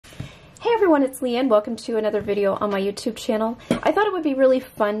Hey everyone, it's Leanne. Welcome to another video on my YouTube channel. I thought it would be really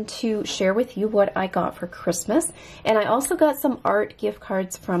fun to share with you what I got for Christmas. And I also got some art gift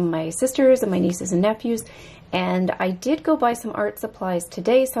cards from my sisters and my nieces and nephews. And I did go buy some art supplies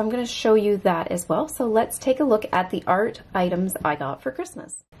today, so I'm going to show you that as well. So let's take a look at the art items I got for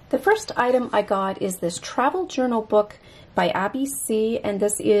Christmas. The first item I got is this travel journal book by Abby C. And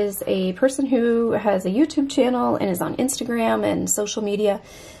this is a person who has a YouTube channel and is on Instagram and social media.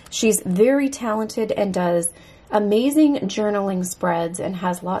 She's very talented and does amazing journaling spreads and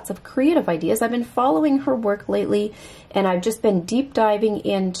has lots of creative ideas. I've been following her work lately, and I've just been deep diving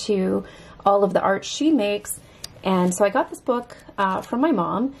into all of the art she makes. And so I got this book from my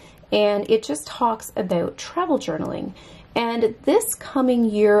mom, and it just talks about travel journaling. And this coming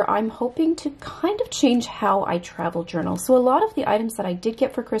year, I'm hoping to kind of change how I travel journal. So a lot of the items that I did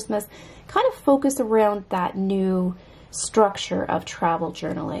get for Christmas kind of focus around that new structure of travel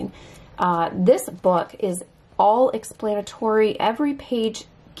journaling. This book is all explanatory. Every page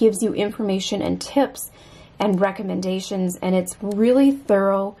gives you information and tips and recommendations, and it's really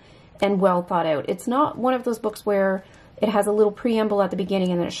thorough and well thought out. It's not one of those books where it has a little preamble at the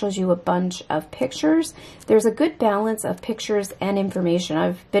beginning and then it shows you a bunch of pictures. There's a good balance of pictures and information.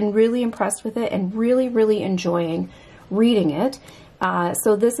 I've been really impressed with it and really enjoying reading it.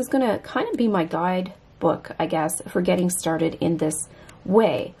 So this is going to kind of be my guide book, I guess, for getting started in this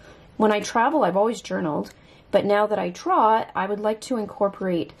way. When I travel, I've always journaled, but now that I draw, I would like to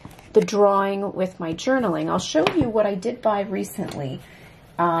incorporate the drawing with my journaling. I'll show you what I did buy recently.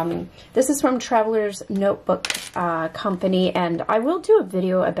 This is from Traveler's Notebook Company, and I will do a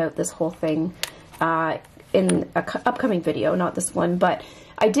video about this whole thing in an upcoming video, not this one, but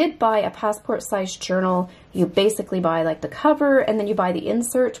I did buy a passport-sized journal. You basically buy like the cover and then you buy the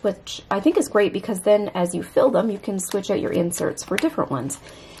insert, which I think is great because then as you fill them, you can switch out your inserts for different ones.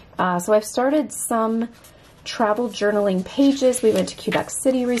 So I've started some travel journaling pages. We went to Quebec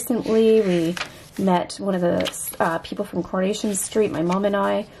City recently. We met one of the people from Coronation Street, my mom and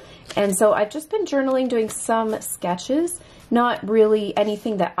I. And so I've just been journaling, doing some sketches, not really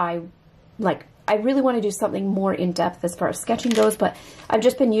anything that I like. I really want to do something more in-depth as far as sketching goes, but I've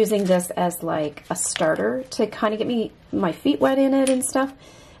just been using this as like a starter to kind of get my feet wet in it and stuff.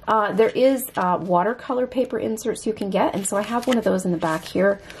 There is watercolor paper inserts you can get, and so I have one of those in the back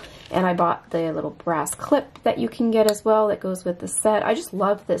here, and I bought the little brass clip that you can get as well that goes with the set. I just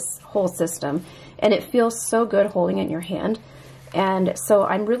love this whole system, and it feels so good holding it in your hand, and so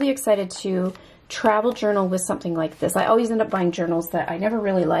I'm really excited to travel journal with something like this. I always end up buying journals that I never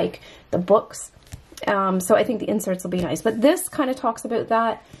really like, the books. So I think the inserts will be nice. But this kind of talks about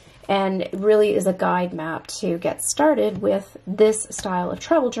that and really is a guide map to get started with this style of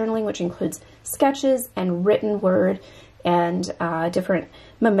travel journaling, which includes sketches and written word and different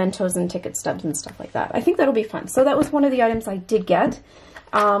mementos and ticket stubs and stuff like that. I think that'll be fun. So that was one of the items I did get.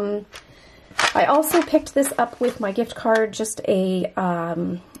 I also picked this up with my gift card, just a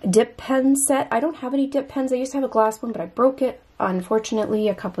dip pen set. I don't have any dip pens. I used to have a glass one, but I broke it, unfortunately,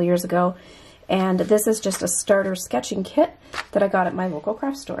 a couple years ago. And this is just a starter sketching kit that I got at my local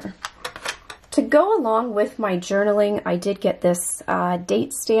craft store. To go along with my journaling, I did get this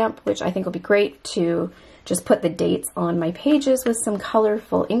date stamp, which I think will be great to just put the dates on my pages with some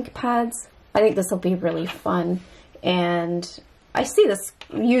colorful ink pads. I think this will be really fun. And I see this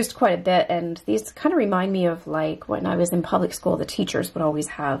used quite a bit, and these kind of remind me of like when I was in public school, the teachers would always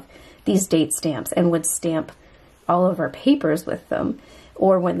have these date stamps and would stamp all of our papers with them,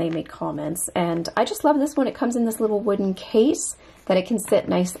 or when they made comments. And I just love this one. It comes in this little wooden case that it can sit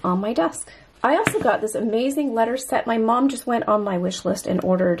nice on my desk. I also got this amazing letter set. My mom just went on my wish list and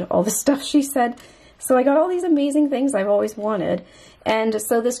ordered all the stuff she said. So I got all these amazing things I've always wanted. And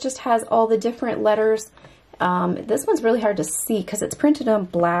so this just has all the different letters. This one's really hard to see because it's printed on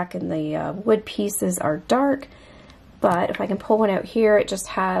black and the wood pieces are dark. But if I can pull one out here, it just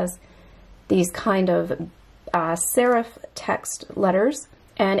has these kind of serif text letters,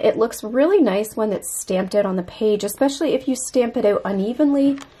 and it looks really nice when it's stamped out on the page, especially if you stamp it out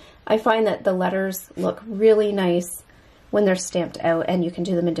unevenly. I find that the letters look really nice when they're stamped out, and you can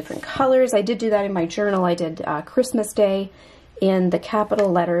do them in different colors. I did do that in my journal. I did Christmas Day in the capital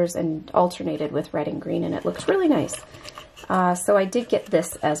letters and alternated with red and green, and it looks really nice. So I did get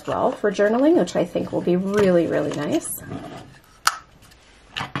this as well for journaling, which I think will be really nice.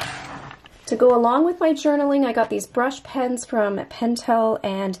 To go along with my journaling, I got these brush pens from Pentel,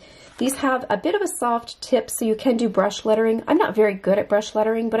 and these have a bit of a soft tip so you can do brush lettering. I'm not very good at brush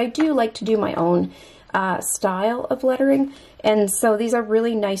lettering, but I do like to do my own style of lettering, and so these are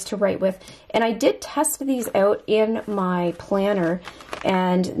really nice to write with. And I did test these out in my planner,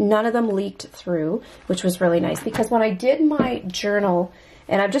 and none of them leaked through, which was really nice, because when I did my journal,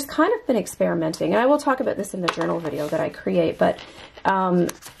 and I've just kind of been experimenting, and I will talk about this in the journal video that I create, but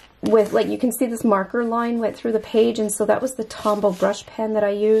with, like, you can see this marker line went through the page, and so that was the Tombow brush pen that I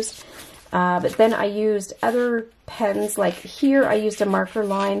used. But then I used other pens, like here I used a marker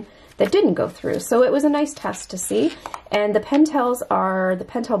line that didn't go through. So it was a nice test to see. And the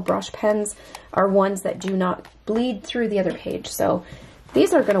Pentel brush pens are ones that do not bleed through the other page. So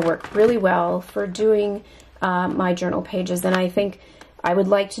these are going to work really well for doing my journal pages. And I think I would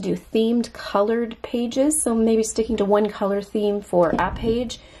like to do themed colored pages, so maybe sticking to one color theme for a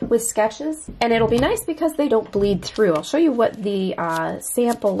page with sketches. And it'll be nice because they don't bleed through. I'll show you what the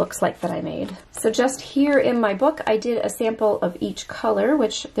sample looks like that I made. So just here in my book, I did a sample of each color,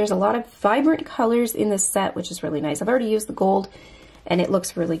 which there's a lot of vibrant colors in this set, which is really nice. I've already used the gold, and it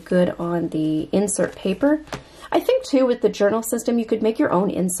looks really good on the insert paper. I think too, with the journal system, you could make your own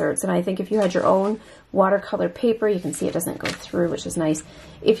inserts, and I think if you had your own watercolor paper, you can see it doesn't go through, which is nice.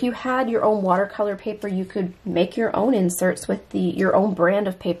 If you had your own watercolor paper, you could make your own inserts with your own brand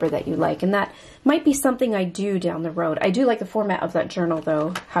of paper that you like, and that might be something I do down the road. I do like the format of that journal,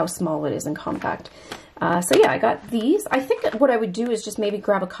 though, how small it is and compact. So yeah, I got these. I think what I would do is just maybe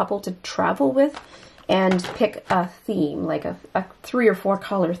grab a couple to travel with and pick a theme, like a 3 or 4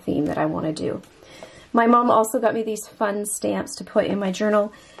 color theme that I want to do. My mom also got me these fun stamps to put in my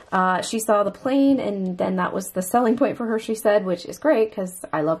journal. She saw the plane, and then that was the selling point for her, she said, which is great because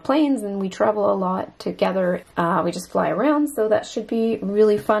I love planes and we travel a lot together. We just fly around, so that should be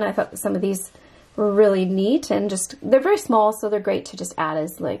really fun. I thought some of these were really neat, and just, they're very small, so they're great to just add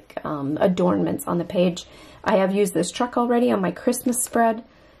as like adornments on the page. I have used this truck already on my Christmas spread,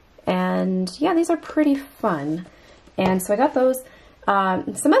 and yeah, these are pretty fun. And so I got those.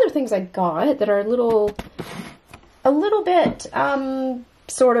 Some other things I got that are a little bit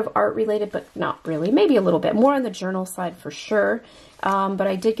sort of art related, but not really. Maybe a little bit more on the journal side for sure. But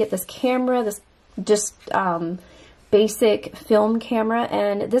I did get this camera, this just basic film camera,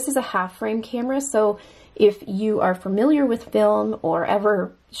 and this is a half frame camera. So if you are familiar with film or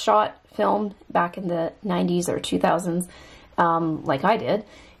ever shot film back in the 90s or 2000s, like I did,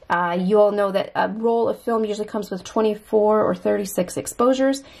 you all know that a roll of film usually comes with 24 or 36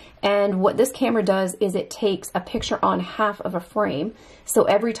 exposures, and what this camera does is it takes a picture on half of a frame. So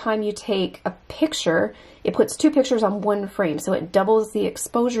every time you take a picture, it puts 2 pictures on one frame, so it doubles the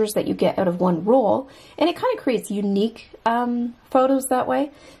exposures that you get out of one roll, and it kind of creates unique photos that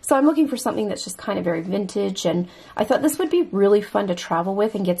way. So I'm looking for something that's just kind of very vintage, and I thought this would be really fun to travel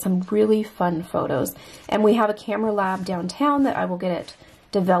with and get some really fun photos. And we have a camera lab downtown that I will get it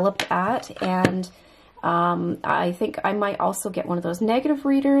developed at, and I think I might also get one of those negative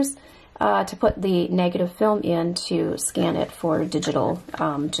readers to put the negative film in to scan it for digital,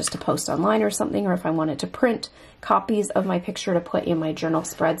 just to post online or something, or if I wanted to print copies of my picture to put in my journal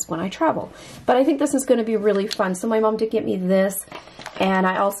spreads when I travel. But I think this is going to be really fun. So my mom did get me this, and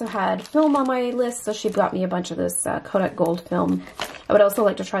I also had film on my list, so she got me a bunch of this Kodak Gold film. I would also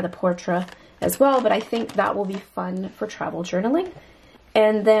like to try the Portra as well, but I think that will be fun for travel journaling.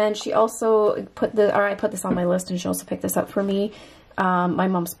 And then she also put I put this on my list, and she also picked this up for me. My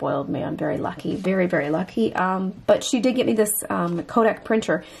mom spoiled me. I'm very lucky, very, very lucky. But she did get me this Kodak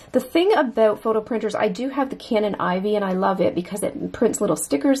printer. The thing about photo printers, I do have the Canon Ivy, and I love it because it prints little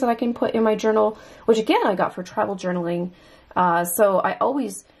stickers that I can put in my journal, which again, I got for travel journaling. So I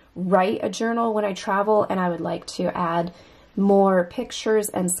always write a journal when I travel, and I would like to add more pictures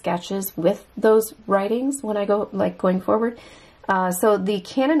and sketches with those writings when I go, like, going forward. So the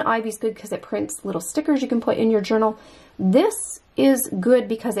Canon Ivy is good because it prints little stickers you can put in your journal. This is good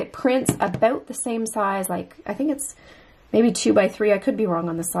because it prints about the same size, like I think it's maybe 2 by 3. I could be wrong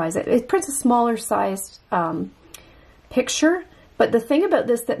on the size. It prints a smaller sized picture, but the thing about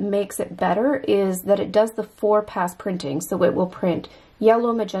this that makes it better is that it does the 4-pass printing. So it will print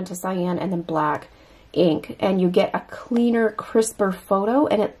yellow, magenta, cyan, and then black ink, and you get a cleaner, crisper photo,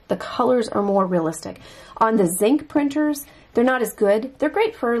 and the colors are more realistic. On the zinc printers, they're not as good. They're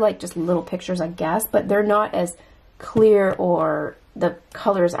great for like just little pictures, I guess, but they're not as clear, or the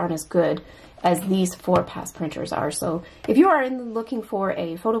colors aren't as good as these 4-pass printers are. So if you are looking for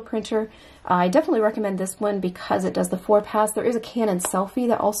a photo printer, I definitely recommend this one because it does the 4-pass. There is a Canon Selfie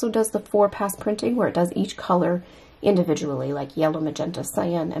that also does the 4-pass printing, where it does each color individually, like yellow, magenta,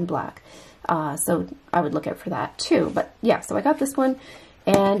 cyan, and black. So I would look out for that too. But yeah, so I got this one,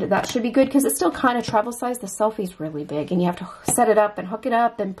 and that should be good because it's still kind of travel size. The Selfie's really big, and you have to set it up and hook it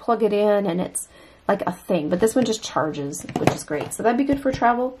up and plug it in, and it's like a thing, but this one just charges, which is great. So that'd be good for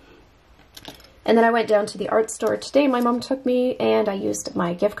travel. And then I went down to the art store today. My mom took me and I used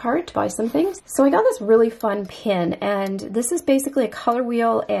my gift card to buy some things. So I got this really fun pin, and this is basically a color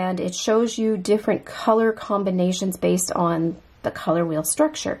wheel, and it shows you different color combinations based on the color wheel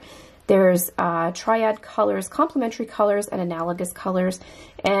structure. There's triad colors, complementary colors, and analogous colors.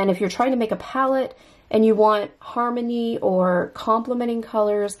 And if you're trying to make a palette and you want harmony or complementing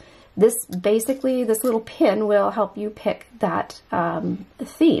colors, this little pin will help you pick that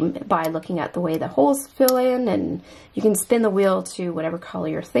theme by looking at the way the holes fill in, and you can spin the wheel to whatever color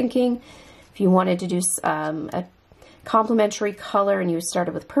you're thinking. If you wanted to do a complementary color and you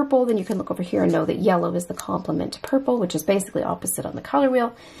started with purple, then you can look over here and know that yellow is the complement to purple, which is basically opposite on the color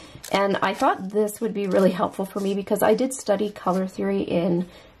wheel. And I thought this would be really helpful for me because I did study color theory in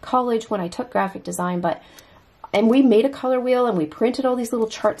college when I took graphic design, and we made a color wheel and we printed all these little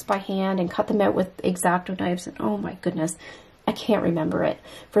charts by hand and cut them out with X-Acto knives, and oh my goodness, I can't remember it.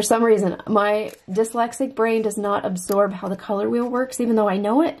 For some reason, my dyslexic brain does not absorb how the color wheel works, even though I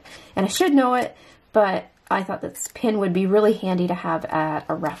know it and I should know it, but I thought this pin would be really handy to have at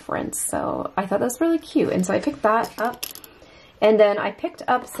a reference. So I thought that's really cute, and so I picked that up. And then I picked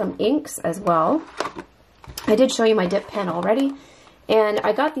up some inks as well. I did show you my dip pen already, and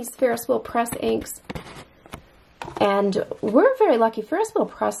I got these Ferris wheel press inks. And we're very lucky. Ferris wheel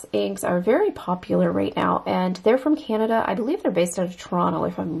press inks are very popular right now, and they're from Canada. I believe they're based out of Toronto,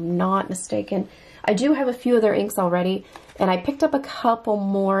 if I'm not mistaken. I do have a few of their inks already, and I picked up a couple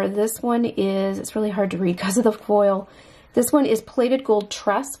more. This one is, it's really hard to read because of the foil. This one is Plated Gold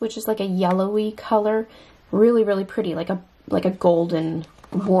Tress, which is like a yellowy color. Really, really pretty, like a golden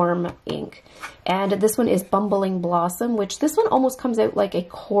warm ink. And this one is Bumbling Blossom, which this one almost comes out like a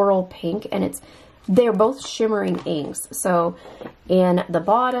coral pink, and they're both shimmering inks. So in the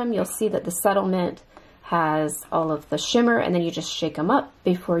bottom, you'll see that the settlement has all of the shimmer, and then you just shake them up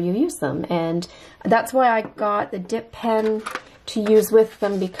before you use them. And that's why I got the dip pen to use with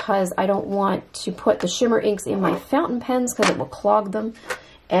them, because I don't want to put the shimmer inks in my fountain pens because it will clog them.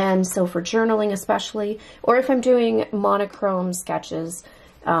 And so for journaling especially, or if I'm doing monochrome sketches,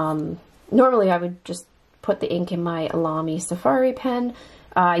 normally I would just put the ink in my Alami Safari pen.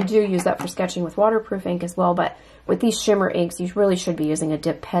 I do use that for sketching with waterproof ink as well, but with these shimmer inks, you really should be using a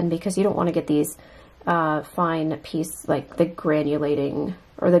dip pen because you don't want to get these fine piece, like the granulating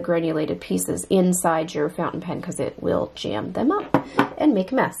or the granulated pieces inside your fountain pen, because it will jam them up and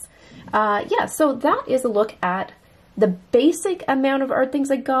make a mess. Yeah, so that is a look at the basic amount of art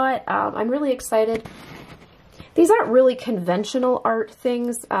things I got. I'm really excited. These aren't really conventional art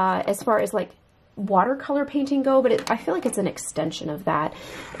things as far as like watercolor painting go, but I feel like it's an extension of that.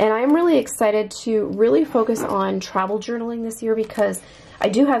 And I'm really excited to really focus on travel journaling this year, because I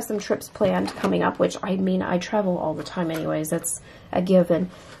do have some trips planned coming up, which I mean, I travel all the time anyways, that's a given.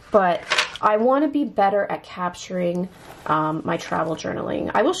 But I want to be better at capturing my travel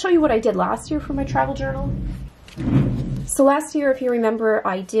journaling. I will show you what I did last year for my travel journal. So last year, if you remember,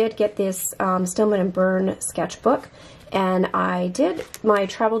 I did get this Stillman and Byrne sketchbook, and I did my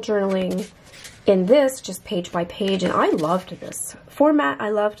travel journaling in this, just page by page, and I loved this format. I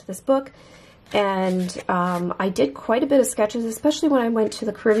loved this book, and I did quite a bit of sketches, especially when I went to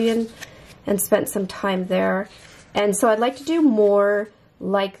the Caribbean and spent some time there. And so I'd like to do more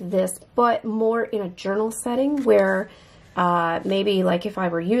like this, but more in a journal setting where maybe like if I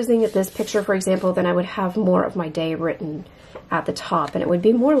were using this picture, for example, then I would have more of my day written at the top, and it would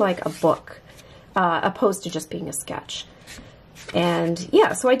be more like a book opposed to just being a sketch. And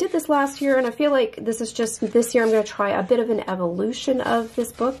yeah, so I did this last year, and I feel like this is just, this year I'm going to try a bit of an evolution of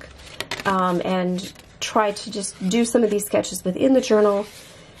this book and try to just do some of these sketches within the journal.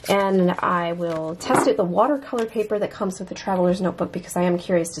 And I will test it, the watercolor paper that comes with the Traveler's Notebook, because I am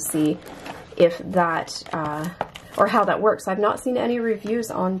curious to see if that, or how that works. I've not seen any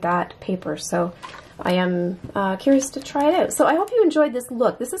reviews on that paper, so I am curious to try it out. So I hope you enjoyed this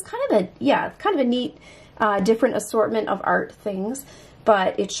look. This is kind of a, yeah, kind of a neat, different assortment of art things,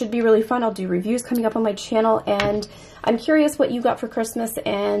 but it should be really fun. I'll do reviews coming up on my channel, and I'm curious what you got for Christmas,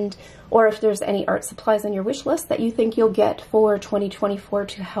 and or if there's any art supplies on your wish list that you think you'll get for 2024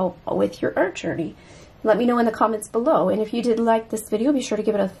 to help with your art journey. Let me know in the comments below, and if you did like this video, be sure to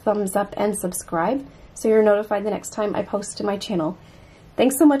give it a thumbs up and subscribe so you're notified the next time I post to my channel.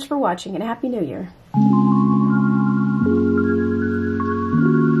 Thanks so much for watching, and Happy New Year!